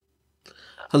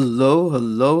Hello,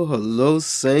 hello, hello,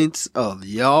 saints of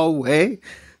Yahweh.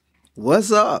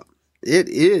 What's up? It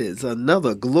is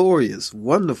another glorious,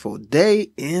 wonderful day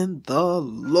in the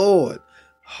Lord.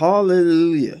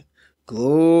 Hallelujah.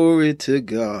 Glory to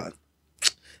God.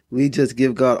 We just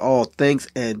give God all thanks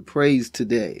and praise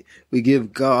today. We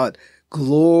give God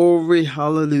glory,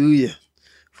 hallelujah,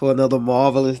 for another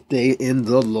marvelous day in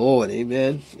the Lord.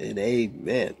 Amen and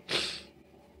amen.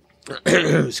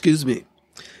 Excuse me.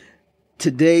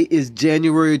 Today is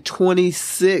January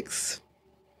 26th,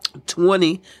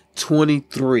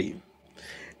 2023.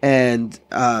 And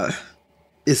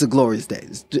it's a glorious day.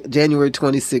 It's January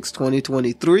 26th,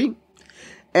 2023.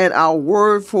 And our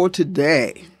word for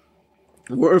today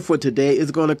is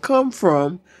going to come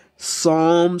from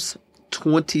Psalms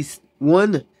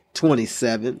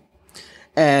 127.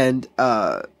 And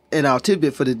in our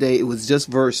tidbit for today, it was just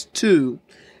verse 2.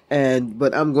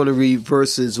 But I'm going to read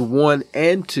verses 1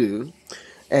 and 2.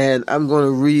 And I'm going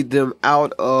to read them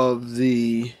out of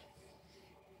let's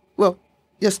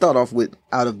start off with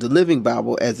out of the Living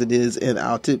Bible as it is in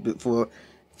our tidbit for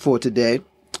today.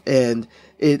 And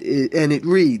it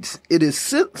reads, "It is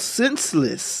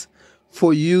senseless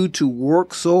for you to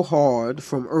work so hard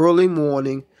from early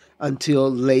morning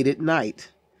until late at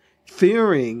night,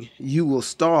 fearing you will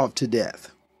starve to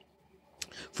death.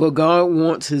 For God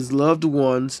wants his loved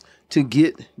ones to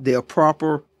get their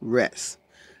proper rest."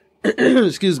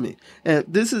 Excuse me. And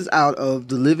this is out of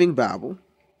the Living Bible,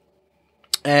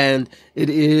 and it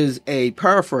is a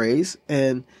paraphrase.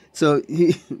 And so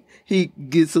he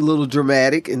gets a little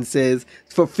dramatic and says,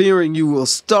 "For fearing you will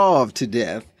starve to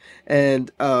death."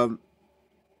 And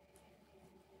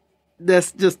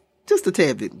that's just a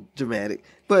tad bit dramatic,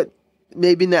 but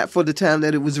maybe not for the time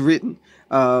that it was written.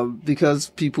 Because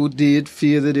people did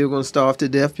fear that they were going to starve to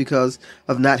death because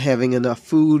of not having enough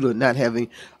food or not having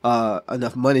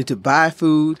enough money to buy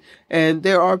food. And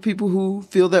there are people who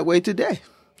feel that way today.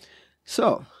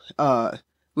 So we're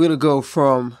going to go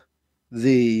from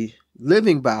the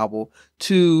Living Bible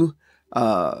to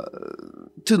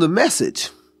the Message.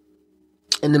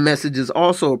 And the Message is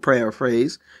also a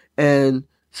paraphrase. And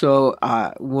so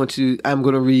I'm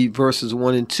going to read verses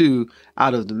 1 and 2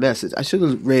 out of the Message. I should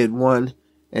have read 1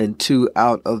 and 2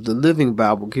 out of the Living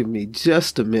Bible. Give me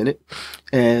just a minute,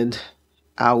 and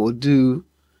I will do,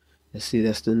 let's see,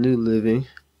 that's the New Living.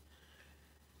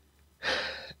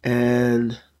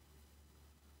 And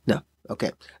no,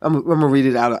 okay. I'm going to read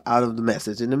it out of the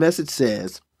Message. And the Message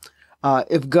says,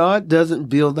 if God doesn't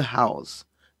build the house,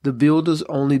 the builders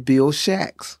only build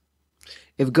shacks.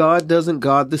 If God doesn't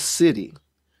guard the city,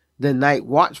 the night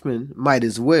watchman might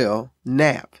as well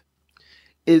nap.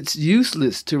 It's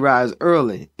useless to rise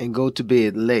early and go to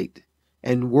bed late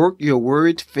and work your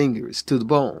worried fingers to the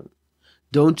bone.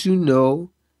 Don't you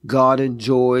know God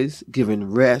enjoys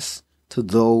giving rest to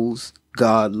those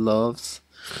God loves?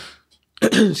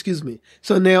 Excuse me.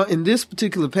 So now in this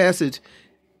particular passage,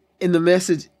 in the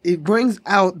Message, it brings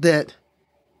out that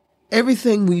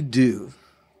everything we do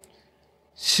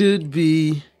should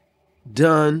be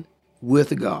done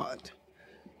with God.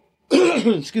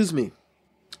 Excuse me.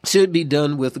 Should be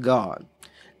done with God,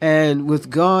 and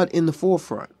with God in the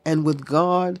forefront, and with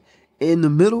God in the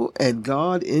middle, and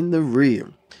God in the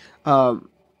rear.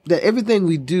 That everything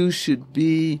we do should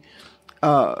be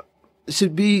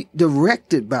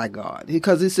directed by God,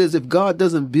 because it says if God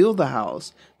doesn't build the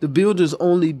house, the builders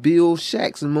only build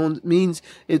shacks, and means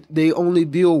they only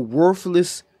build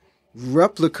worthless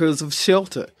replicas of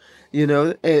shelter. You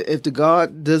know, if the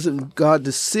God doesn't guard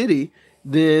the city,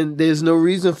 then there's no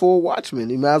reason for a watchman.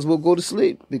 He might as well go to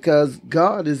sleep, because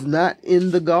God is not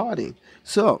in the guarding.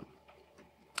 So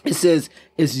it says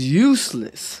it's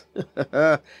useless.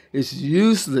 It's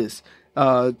useless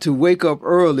to wake up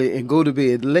early and go to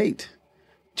bed late,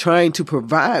 trying to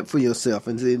provide for yourself.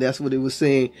 And see, that's what it was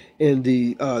saying in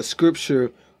the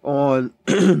scripture on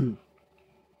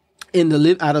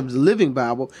out of the Living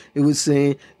Bible. It was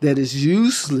saying that it's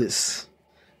useless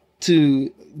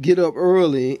to get up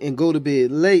early and go to bed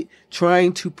late,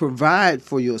 trying to provide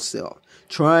for yourself,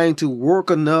 trying to work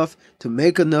enough to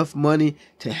make enough money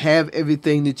to have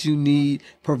everything that you need,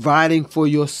 providing for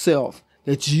yourself,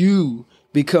 that you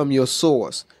become your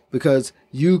source, because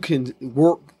you can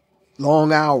work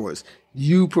long hours,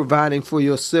 you providing for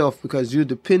yourself because you're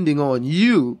depending on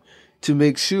you to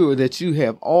make sure that you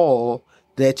have all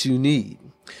that you need.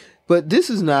 But this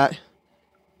is not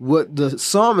what the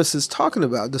psalmist is talking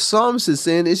about. The psalmist is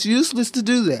saying it's useless to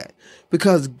do that,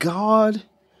 because God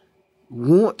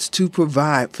wants to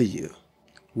provide for you.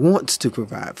 Wants to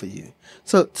provide for you.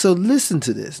 So listen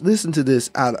to this. Listen to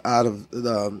this out of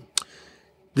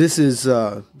this is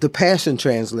the Passion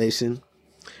Translation,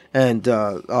 and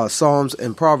Psalms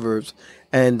and Proverbs,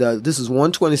 and this is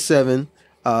 127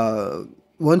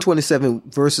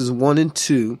 verses 1 and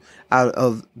 2 out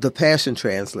of the Passion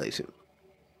Translation.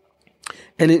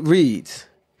 And it reads,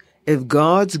 if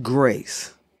God's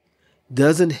grace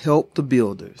doesn't help the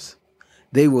builders,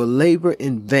 they will labor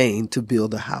in vain to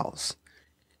build a house.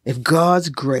 If God's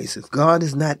grace, if God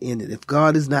is not in it, if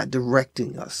God is not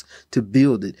directing us to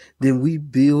build it, then we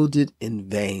build it in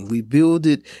vain. We build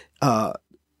it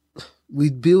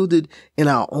in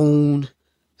our own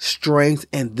strength,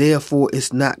 and therefore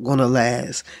it's not going to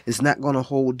last. It's not going to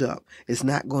hold up. It's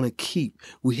not going to keep.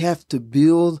 We have to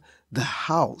build the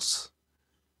house,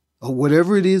 or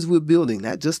whatever it is we're building,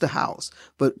 not just a house,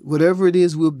 but whatever it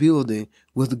is we're building,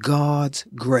 with God's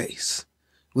grace,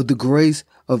 with the grace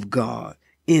of God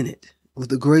in it, with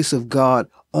the grace of God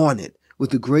on it,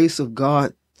 with the grace of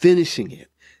God finishing it.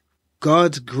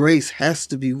 God's grace has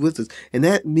to be with us. And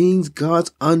that means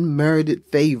God's unmerited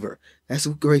favor. That's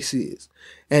what grace is.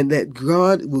 And that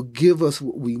God will give us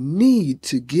what we need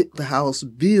to get the house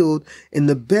built in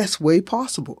the best way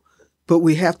possible. But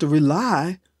we have to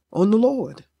rely on the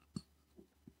Lord.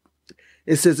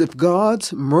 It says, if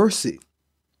God's mercy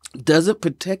doesn't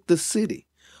protect the city,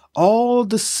 all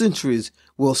the centuries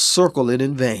will circle it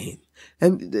in vain.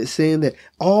 And they're saying that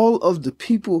all of the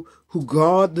people who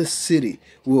guard the city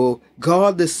will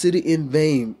guard the city in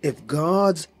vain if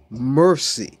God's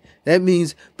mercy. That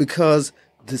means because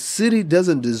the city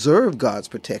doesn't deserve God's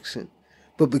protection,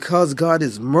 but because God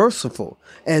is merciful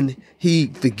and He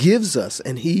forgives us,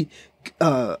 and He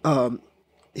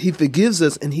forgives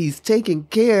us, and He's taking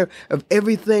care of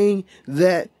everything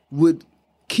that would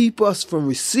keep us from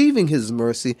receiving His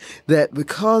mercy, that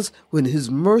because when His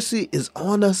mercy is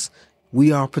on us, we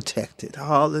are protected.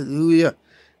 Hallelujah.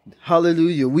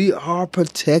 Hallelujah. We are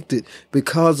protected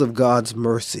because of God's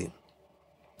mercy.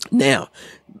 Now,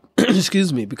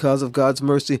 excuse me, because of God's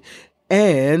mercy.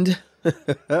 And,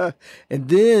 and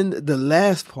then the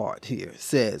last part here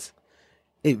says,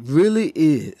 it really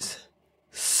is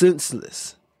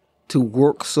senseless to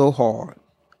work so hard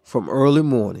from early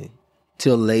morning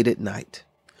till late at night,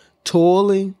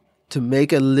 toiling to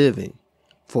make a living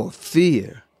for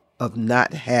fear of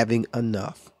not having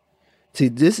enough. See,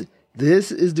 this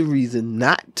is the reason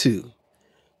not to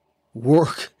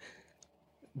work,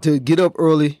 to get up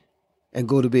early and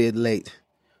go to bed late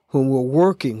when we're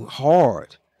working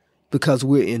hard, because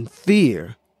we're in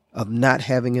fear of not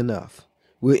having enough.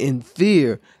 We're in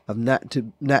fear of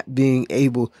not being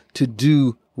able to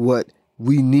do what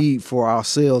we need for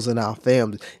ourselves and our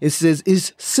families. It says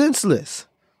it's senseless.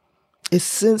 It's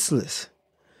senseless.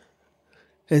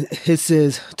 And it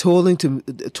says toiling to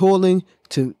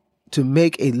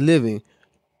make a living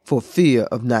for fear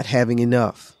of not having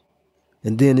enough.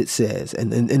 And then it says,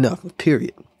 and enough,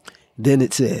 period. Then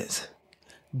it says,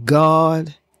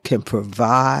 God can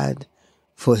provide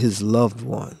for His loved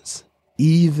ones,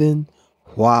 even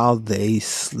while they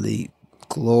sleep.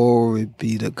 Glory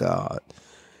be to God.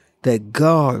 That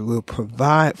God will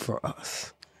provide for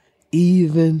us,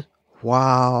 even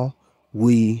while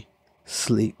we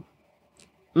sleep.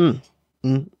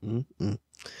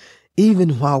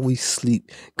 Even while we sleep,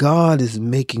 God is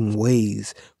making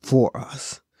ways for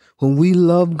us. When we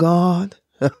love God,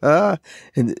 if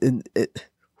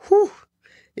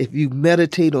you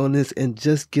meditate on this and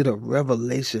just get a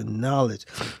revelation knowledge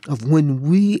of when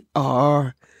we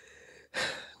love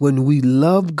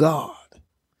God,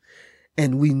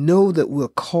 and we know that we're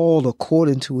called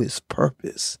according to His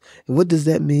purpose. And what does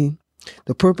that mean?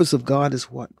 The purpose of God is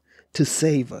what? To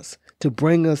save us, to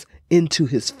bring us into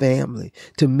His family,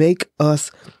 to make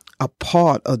us a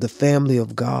part of the family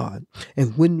of God.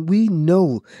 And when we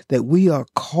know that we are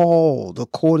called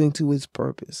according to His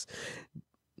purpose,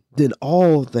 then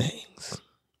all things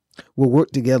will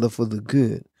work together for the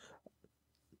good.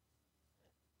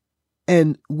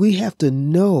 And we have to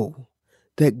know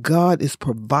that God is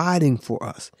providing for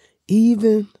us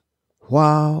even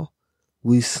while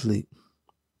we sleep.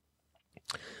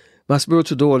 My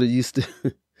spiritual daughter used to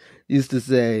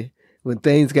say, when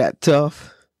things got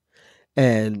tough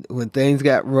and when things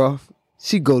got rough,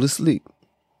 she'd go to sleep.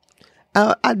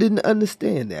 I didn't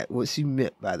understand that, what she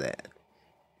meant by that.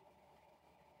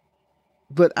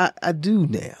 But I do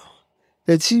now.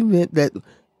 That she meant that,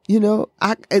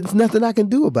 it's nothing I can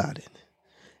do about it.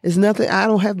 It's nothing. I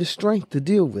don't have the strength to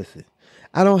deal with it.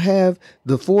 I don't have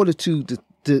the fortitude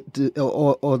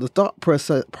or the thought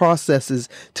processes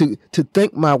to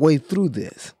think my way through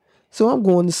this. So I'm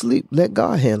going to sleep. Let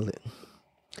God handle it.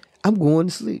 I'm going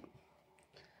to sleep.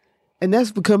 And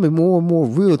that's becoming more and more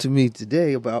real to me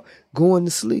today about going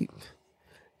to sleep.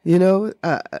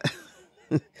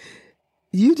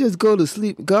 You just go to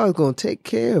sleep. God's going to take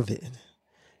care of it.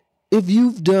 If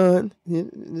you've done,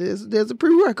 there's a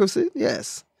prerequisite,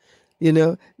 yes.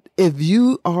 If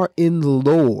you are in the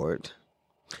Lord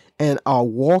and are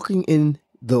walking in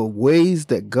the ways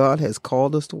that God has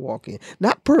called us to walk in,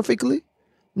 not perfectly.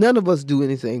 None of us do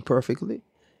anything perfectly.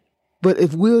 But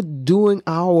if we're doing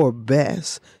our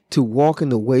best to walk in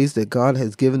the ways that God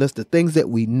has given us, the things that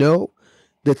we know,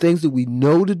 the things that we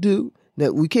know to do,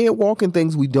 that we can't walk in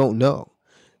things we don't know,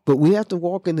 but we have to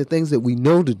walk in the things that we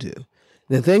know to do.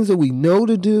 The things that we know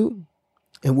to do,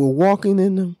 and we're walking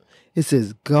in them, it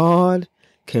says God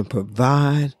can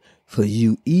provide for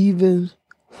you even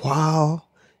while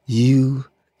you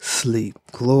sleep.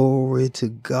 Glory to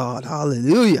God.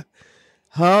 Hallelujah.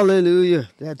 Hallelujah.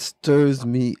 That stirs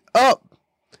me up.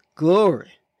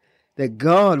 Glory. That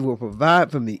God will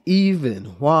provide for me even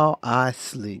while I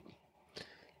sleep.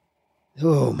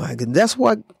 Oh my goodness.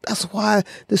 That's why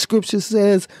the scripture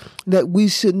says that we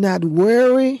should not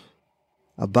worry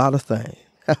about a thing.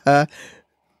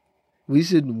 We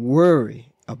shouldn't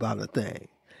worry about a thing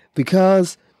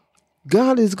because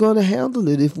God is going to handle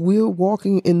it if we're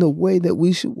walking in the way that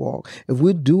we should walk, if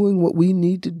we're doing what we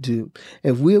need to do,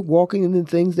 if we're walking in the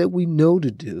things that we know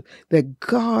to do, that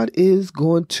God is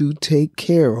going to take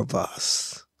care of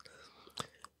us.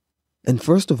 And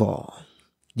first of all,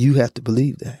 you have to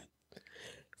believe that.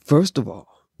 First of all,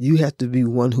 you have to be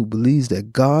one who believes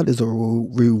that God is a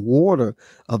rewarder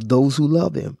of those who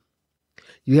love him.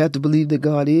 You have to believe that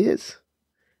God is,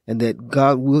 and that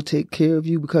God will take care of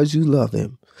you because you love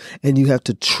him. And you have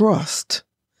to trust.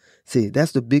 See,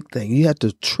 that's the big thing. You have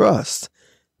to trust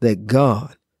that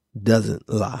God doesn't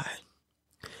lie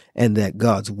and that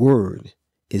God's word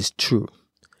is true,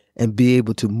 and be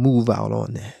able to move out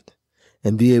on that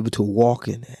and be able to walk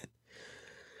in that.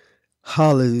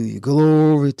 Hallelujah.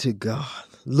 Glory to God.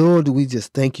 Lord, we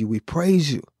just thank you. We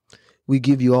praise you. We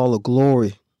give you all the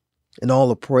glory and all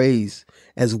the praise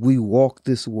as we walk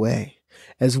this way,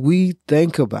 as we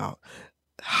think about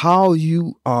how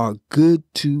you are good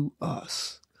to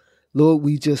us. Lord,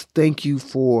 we just thank you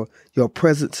for your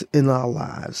presence in our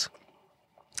lives.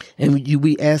 And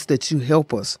we ask that you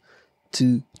help us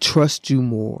to trust you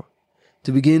more,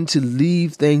 to begin to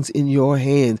leave things in your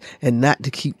hands and not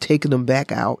to keep taking them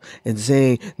back out and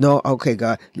saying, no, okay,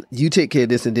 God, you take care of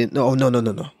this, and then, no,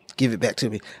 give it back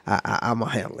to me. I'm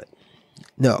going to handle it.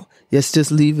 No, let's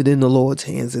just leave it in the Lord's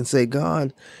hands and say,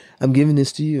 God, I'm giving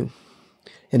this to you.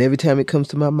 And every time it comes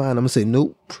to my mind, I'm going to say,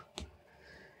 nope,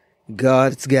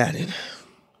 God's got it.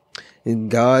 And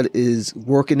God is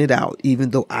working it out,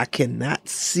 even though I cannot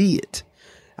see it.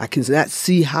 I cannot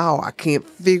see how. I can't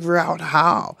figure out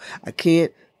how. I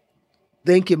can't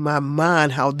think in my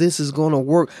mind how this is going to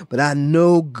work. But I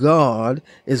know God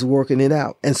is working it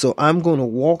out. And so I'm going to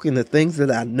walk in the things that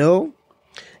I know.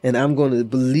 And I'm going to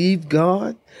believe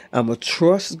God. I'm going to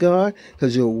trust God,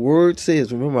 because your word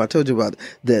says, remember I told you about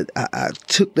that. I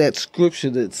took that scripture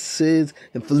that says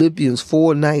in Philippians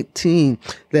 4:19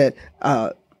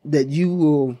 that you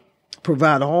will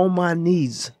provide all my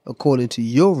needs according to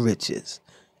your riches.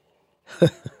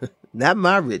 Not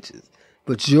my riches,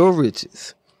 but your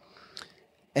riches.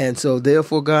 And so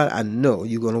therefore, God, I know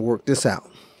you're going to work this out.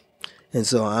 And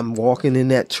so I'm walking in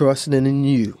that, trusting in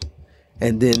you.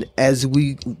 And then as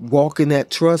we walk in that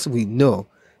trust, we know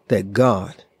that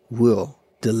God will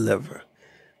deliver.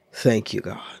 Thank you,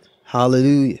 God.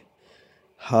 Hallelujah.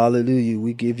 Hallelujah.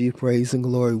 We give you praise and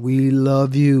glory. We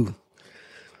love you.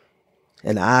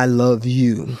 And I love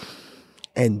you.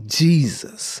 And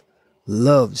Jesus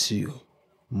loves you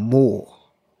more.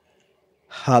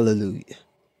 Hallelujah.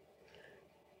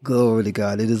 Glory to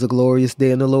God. It is a glorious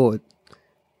day in the Lord.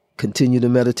 Continue to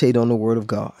meditate on the word of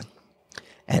God.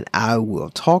 And I will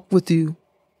talk with you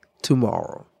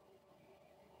tomorrow.